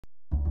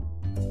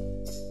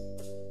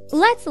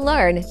Let's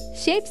learn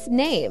shape's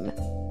name.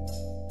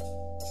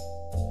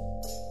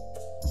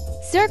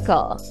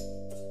 Circle,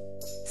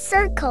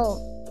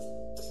 circle,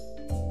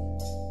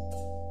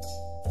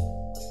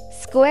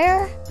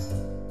 square,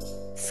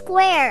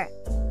 square,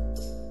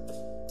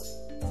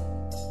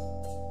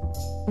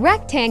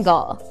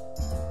 rectangle,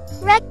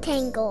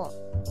 rectangle,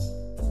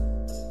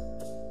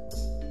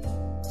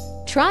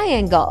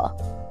 triangle,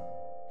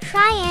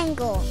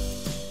 triangle,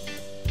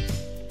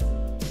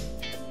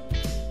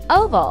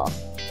 oval,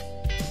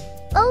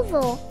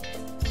 oval,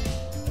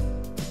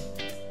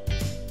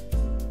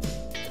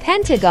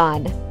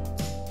 pentagon,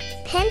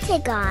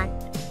 pentagon,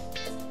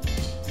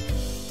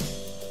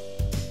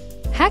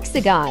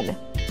 hexagon,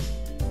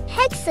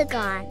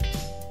 hexagon,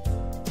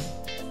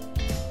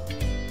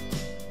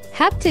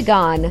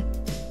 heptagon,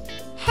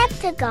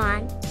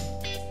 heptagon,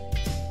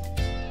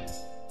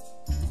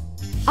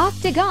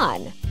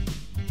 octagon,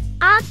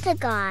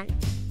 octagon,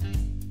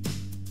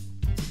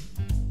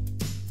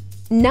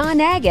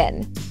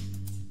 nonagon,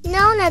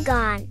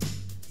 nonagon,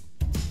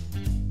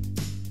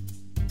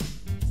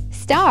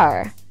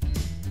 star,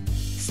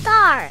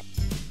 star,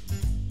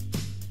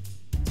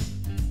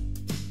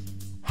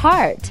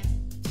 heart,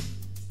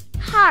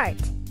 heart,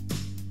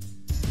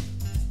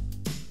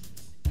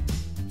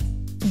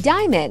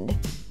 diamond,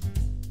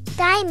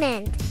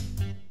 diamond,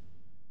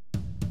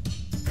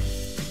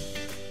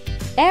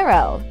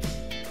 arrow,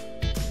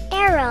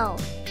 arrow,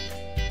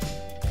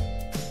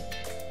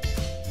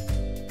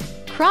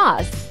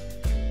 cross,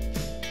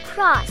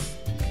 cross,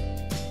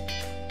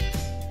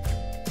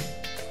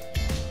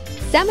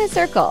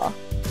 semicircle,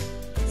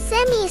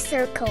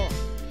 semicircle,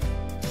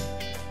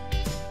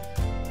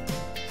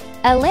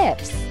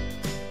 ellipse,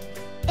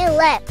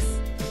 ellipse,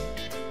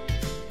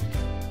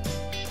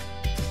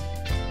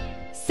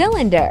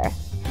 cylinder,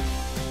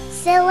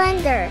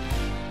 cylinder,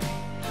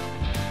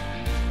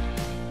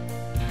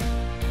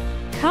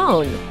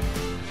 cone,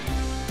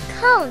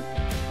 cone,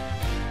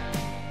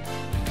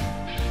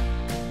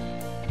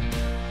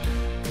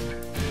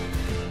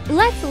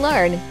 Let's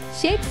learn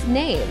shape's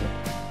name.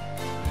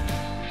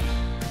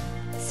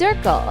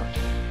 Circle,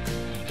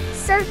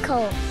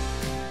 circle,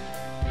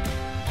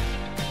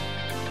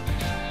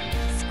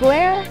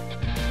 square,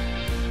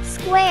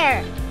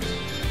 square,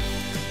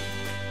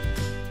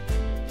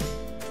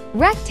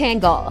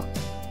 rectangle,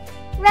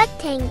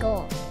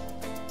 rectangle,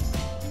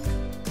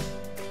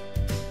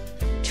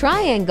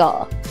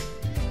 triangle,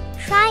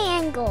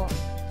 triangle,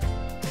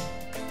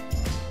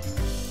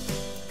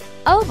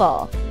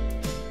 oval,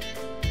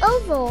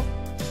 oval,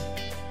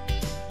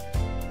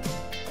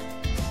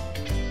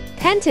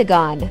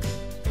 pentagon,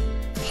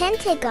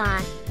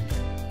 pentagon,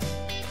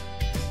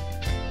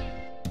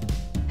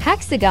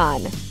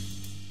 hexagon,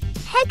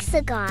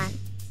 hexagon,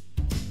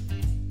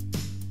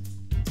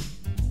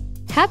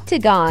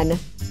 heptagon,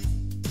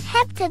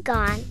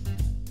 heptagon,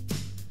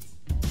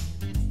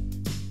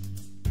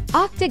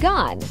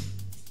 octagon,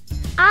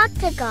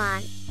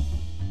 octagon,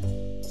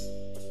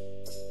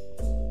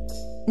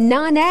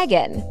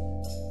 nonagon,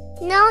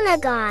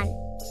 nonagon,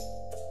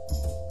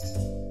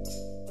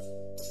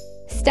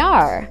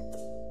 star,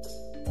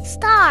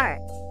 star,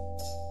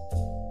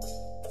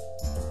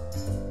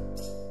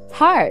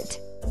 heart,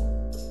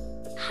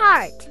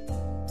 heart,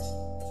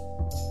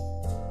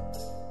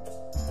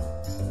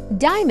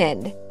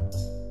 diamond,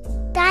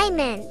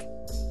 diamond,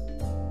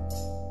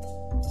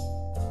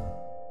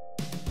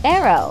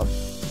 arrow,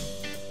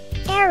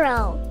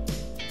 arrow,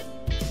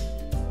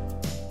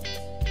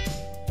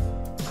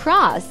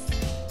 cross,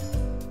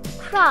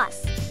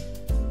 cross,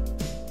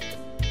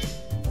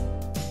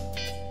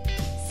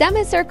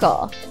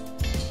 semicircle,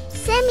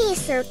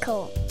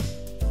 semicircle,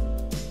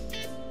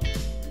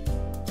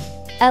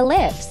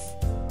 ellipse,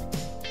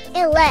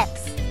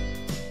 ellipse,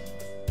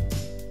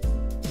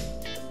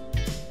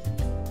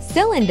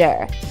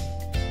 cylinder,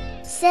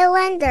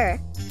 cylinder,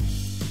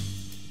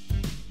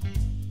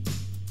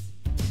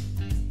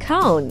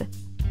 cone.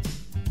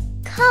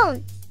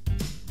 cone.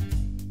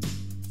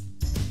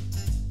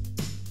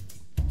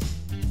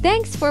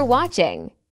 Thanks for watching.